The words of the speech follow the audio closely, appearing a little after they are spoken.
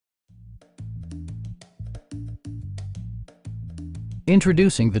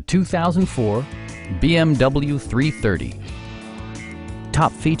Introducing the 2004 BMW 330.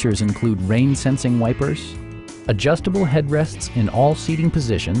 Top features include rain-sensing wipers, adjustable headrests in all seating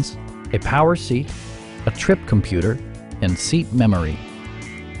positions, a power seat, a trip computer, and seat memory.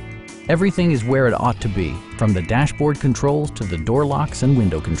 Everything is where it ought to be, from the dashboard controls to the door locks and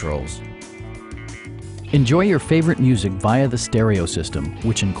window controls. Enjoy your favorite music via the stereo system,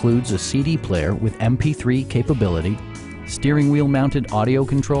 which includes a CD player with MP3 capability, steering wheel mounted audio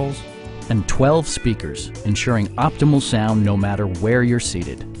controls, and 12 speakers, ensuring optimal sound no matter where you're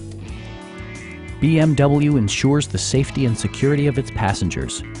seated. BMW ensures the safety and security of its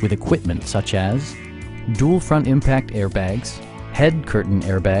passengers with equipment such as dual front impact airbags, head curtain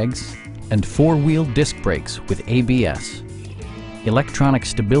airbags, and four-wheel disc brakes with ABS. Electronic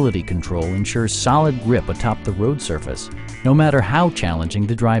stability control ensures solid grip atop the road surface, no matter how challenging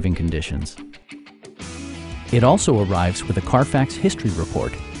the driving conditions. It also arrives with a Carfax history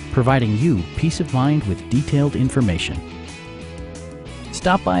report, providing you peace of mind with detailed information.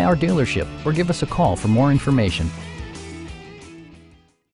 Stop by our dealership or give us a call for more information.